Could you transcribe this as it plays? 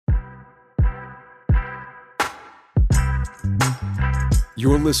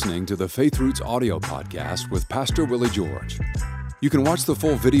You're listening to the Faith Roots audio podcast with Pastor Willie George. You can watch the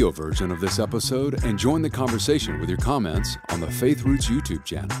full video version of this episode and join the conversation with your comments on the Faith Roots YouTube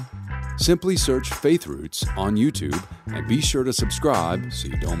channel. Simply search Faith Roots on YouTube and be sure to subscribe so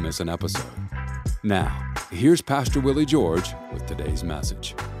you don't miss an episode. Now, here's Pastor Willie George with today's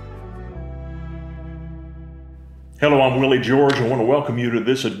message. Hello, I'm Willie George. I want to welcome you to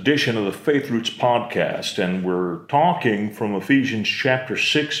this edition of the Faith Roots podcast, and we're talking from Ephesians chapter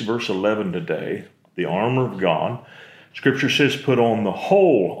 6, verse 11 today, the armor of God. Scripture says, put on the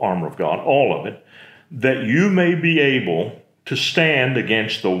whole armor of God, all of it, that you may be able to stand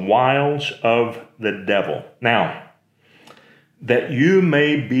against the wiles of the devil. Now, that you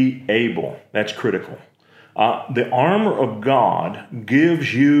may be able, that's critical. The armor of God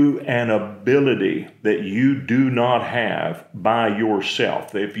gives you an ability that you do not have by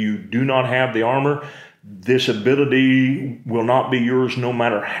yourself. If you do not have the armor, this ability will not be yours no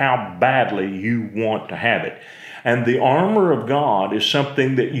matter how badly you want to have it. And the armor of God is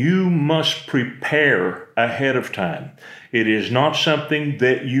something that you must prepare ahead of time. It is not something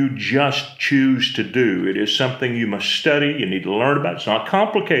that you just choose to do. It is something you must study, you need to learn about. It's not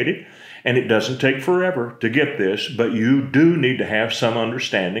complicated. And it doesn't take forever to get this, but you do need to have some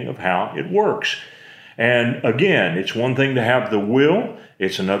understanding of how it works. And again, it's one thing to have the will.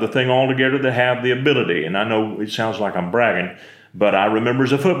 It's another thing altogether to have the ability. And I know it sounds like I'm bragging, but I remember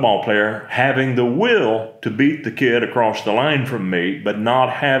as a football player having the will to beat the kid across the line from me, but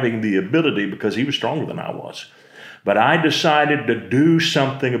not having the ability because he was stronger than I was. But I decided to do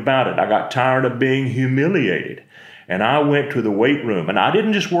something about it. I got tired of being humiliated. And I went to the weight room, and I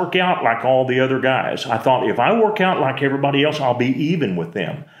didn't just work out like all the other guys. I thought, if I work out like everybody else, I'll be even with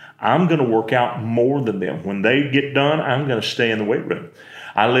them. I'm going to work out more than them. When they get done, I'm going to stay in the weight room.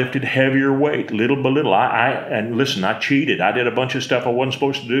 I lifted heavier weight, little by little. And listen, I cheated. I did a bunch of stuff I wasn't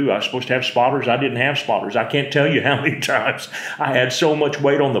supposed to do. I was supposed to have spotters. I didn't have spotters. I can't tell you how many times I had so much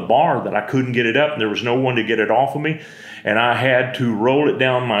weight on the bar that I couldn't get it up, and there was no one to get it off of me. And I had to roll it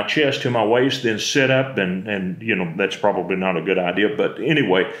down my chest to my waist, then sit up, and you know, that's probably not a good idea. But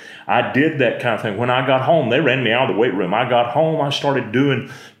anyway, I did that kind of thing. When I got home, they ran me out of the weight room. I got home, I started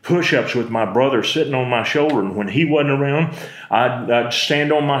doing push-ups with my brother sitting on my shoulder. And when he wasn't around, I'd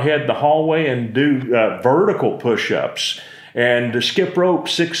stand on my head the hallway and do vertical push-ups and to skip rope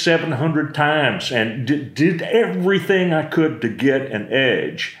 600-700 times and did everything I could to get an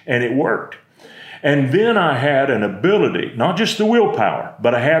edge, and it worked. And then I had an ability, not just the willpower,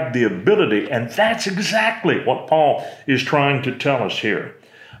 but I had the ability, and that's exactly what Paul is trying to tell us here.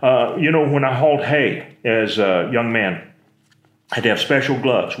 When I hauled hay as a young man, I had to have special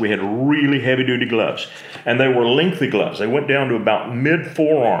gloves. We had really heavy-duty gloves, and they were lengthy gloves. They went down to about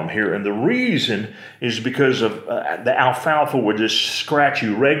mid-forearm here, and the reason is because of the alfalfa would just scratch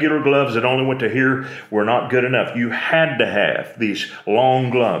you. Regular gloves that only went to here were not good enough. You had to have these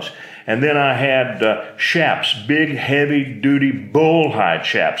long gloves. And then I had chaps, big, heavy-duty bullhide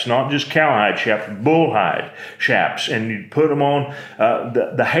chaps, not just cowhide chaps, bullhide chaps. And you'd put them on.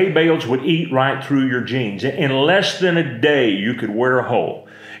 The hay bales would eat right through your jeans. In less than a day, you could wear a hole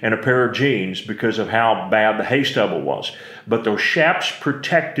in a pair of jeans because of how bad the hay stubble was. But those chaps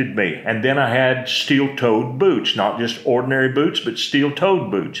protected me. And then I had steel-toed boots, not just ordinary boots, but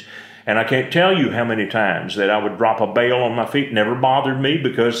steel-toed boots. And I can't tell you how many times that I would drop a bale on my feet. It never bothered me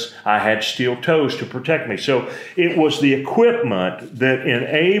because I had steel toes to protect me. So it was the equipment that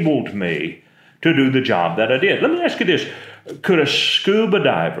enabled me to do the job that I did. Let me ask you this. Could a scuba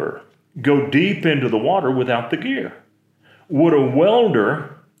diver go deep into the water without the gear? Would a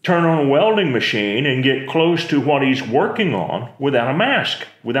welder turn on a welding machine and get close to what he's working on without a mask,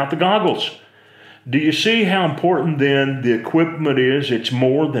 without the goggles? Do you see how important then the equipment is? It's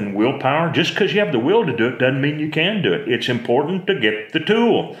more than willpower. Just because you have the will to do it doesn't mean you can do it. It's important to get the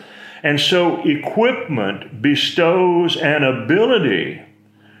tool. And so equipment bestows an ability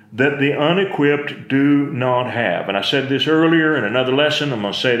that the unequipped do not have. And I said this earlier in another lesson. I'm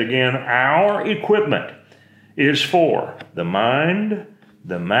going to say it again. Our equipment is for the mind,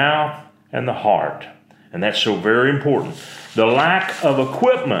 the mouth, and the heart. And that's so very important. The lack of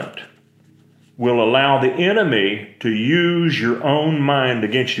equipment will allow the enemy to use your own mind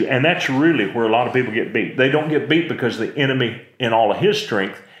against you. And that's really where a lot of people get beat. They don't get beat because the enemy, in all of his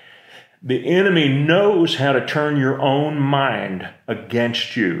strength, the enemy knows how to turn your own mind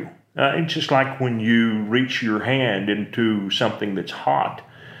against you. It's just like when you reach your hand into something that's hot.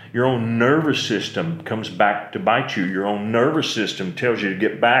 Your own nervous system comes back to bite you. Your own nervous system tells you to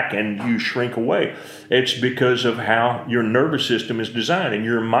get back and you shrink away. It's because of how your nervous system is designed. And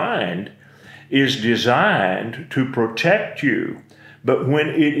your mind is designed to protect you. But when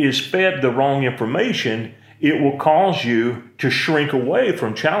it is fed the wrong information, it will cause you to shrink away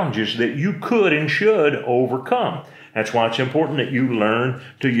from challenges that you could and should overcome. That's why it's important that you learn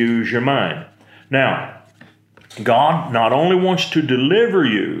to use your mind. Now, God not only wants to deliver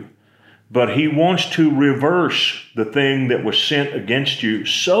you, but He wants to reverse the thing that was sent against you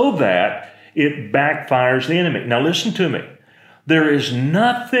so that it backfires the enemy. Now listen to me. There is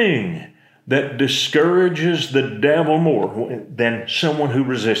nothing that discourages the devil more than someone who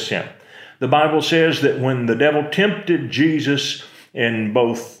resists him. The Bible says that when the devil tempted Jesus in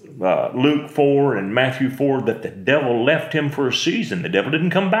both Luke 4 and Matthew 4, that the devil left him for a season. The devil didn't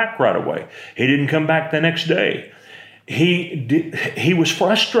come back right away. He didn't come back the next day. He was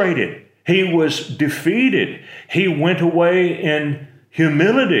frustrated. He was defeated. He went away in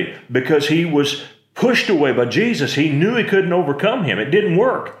humility because he was pushed away by Jesus. He knew he couldn't overcome him. It didn't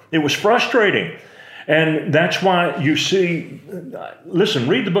work. It was frustrating. And that's why you see, listen,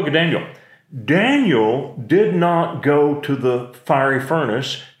 read the book of Daniel. Daniel did not go to the fiery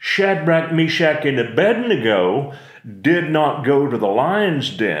furnace. Shadrach, Meshach, and Abednego did not go to the lion's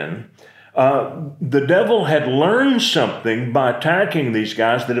den. The devil had learned something by attacking these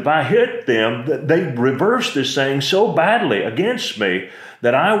guys, that if I hit them, that they reverse this thing so badly against me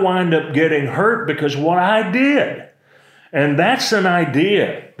that I wind up getting hurt because of what I did. And that's an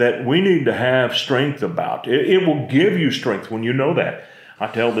idea that we need to have strength about. It will give you strength when you know that. I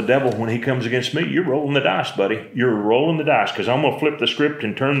tell the devil when he comes against me, you're rolling the dice, buddy. You're rolling the dice, because I'm going to flip the script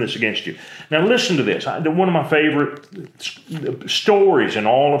and turn this against you. Now listen to this. One of my favorite stories in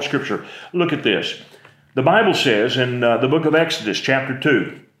all of Scripture. Look at this. The Bible says in the book of Exodus, chapter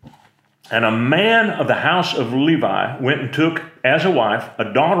 2, and a man of the house of Levi went and took as a wife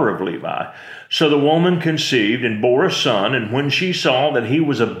a daughter of Levi. So the woman conceived and bore a son, and when she saw that he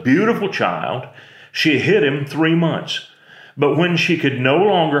was a beautiful child, she hid him 3 months. But when she could no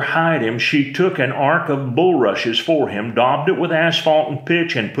longer hide him, she took an ark of bulrushes for him, daubed it with asphalt and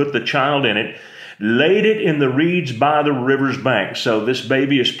pitch, and put the child in it, laid it in the reeds by the river's bank. So this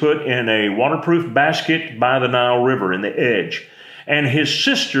baby is put in a waterproof basket by the Nile River in the edge. And his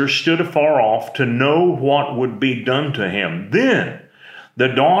sister stood afar off to know what would be done to him. Then the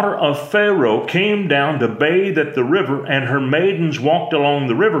daughter of Pharaoh came down to bathe at the river, and her maidens walked along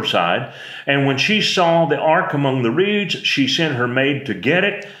the riverside. And when she saw the ark among the reeds, she sent her maid to get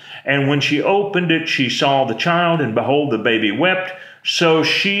it. And when she opened it, she saw the child, and behold, the baby wept. So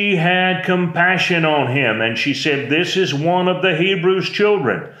she had compassion on him, and she said, "This is one of the Hebrews'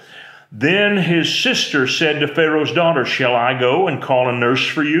 children." Then his sister said to Pharaoh's daughter, "Shall I go and call a nurse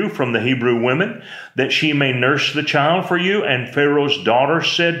for you from the Hebrew women, that she may nurse the child for you?" And Pharaoh's daughter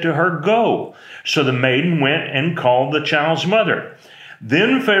said to her, "Go." So the maiden went and called the child's mother.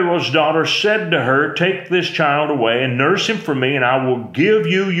 Then Pharaoh's daughter said to her, "Take this child away and nurse him for me, and I will give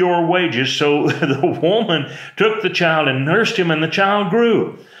you your wages." So the woman took the child and nursed him, and the child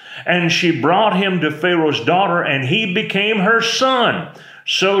grew. And she brought him to Pharaoh's daughter, and he became her son.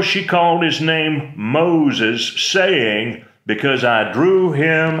 So she called his name Moses, saying, "Because I drew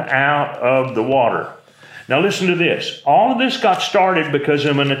him out of the water." Now listen to this. All of this got started because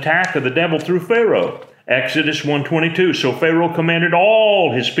of an attack of the devil through Pharaoh. Exodus 1:22. So Pharaoh commanded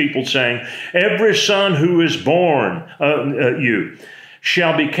all his people, saying, "Every son who is born you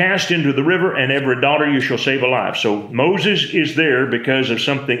shall be cast into the river, and every daughter you shall save alive." So Moses is there because of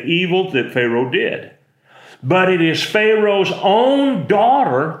something evil that Pharaoh did. But it is Pharaoh's own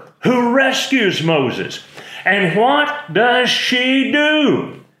daughter who rescues Moses. And what does she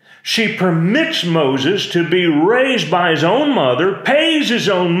do? She permits Moses to be raised by his own mother, pays his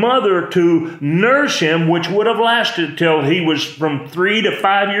own mother to nurse him, which would have lasted till he was from 3 to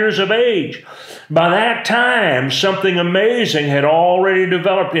 5 years of age. By that time, something amazing had already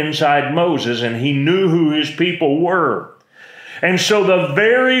developed inside Moses, and he knew who his people were. And so the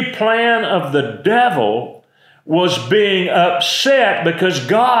very plan of the devil was being upset because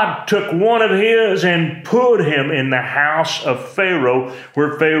God took one of his and put him in the house of Pharaoh,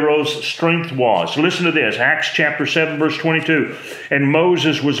 where Pharaoh's strength was. Listen to this, Acts chapter 7, verse 22. And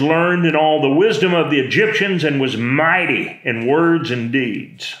Moses was learned in all the wisdom of the Egyptians, and was mighty in words and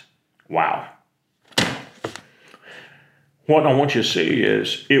deeds. Wow. What I want you to see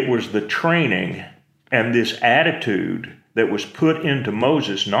is it was the training and this attitude that was put into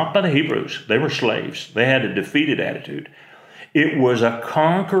Moses, not by the Hebrews. They were slaves. They had a defeated attitude. It was a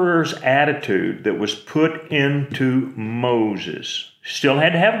conqueror's attitude that was put into Moses. Still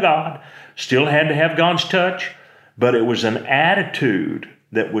had to have God, still had to have God's touch, but it was an attitude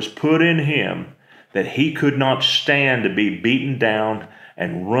that was put in him that he could not stand to be beaten down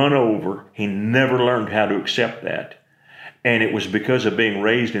and run over. He never learned how to accept that. And it was because of being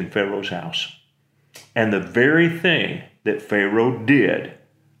raised in Pharaoh's house. And the very thing that Pharaoh did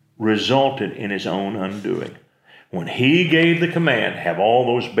resulted in his own undoing. When he gave the command, have all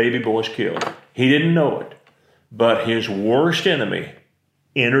those baby boys killed, he didn't know it, but his worst enemy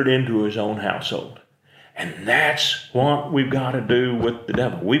entered into his own household. And that's what we've got to do with the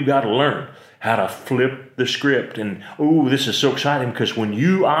devil. We've got to learn how to flip the script. And, this is so exciting, because when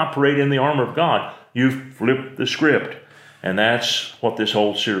you operate in the armor of God, you've flipped the script. And that's what this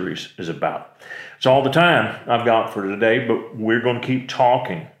whole series is about. It's all the time I've got for today, but we're going to keep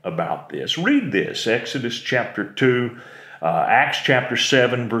talking about this. Read this, Exodus chapter 2, Acts chapter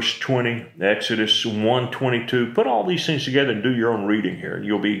 7, verse 20, Exodus 1:22. Put all these things together and do your own reading here, and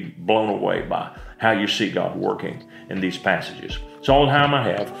you'll be blown away by how you see God working in these passages. It's all the time I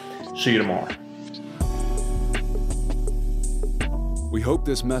have. See you tomorrow. We hope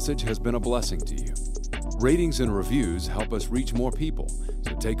this message has been a blessing to you. Ratings and reviews help us reach more people,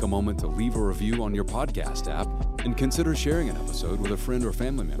 so take a moment to leave a review on your podcast app and consider sharing an episode with a friend or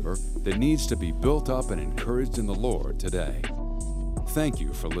family member that needs to be built up and encouraged in the Lord today. Thank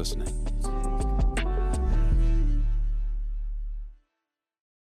you for listening.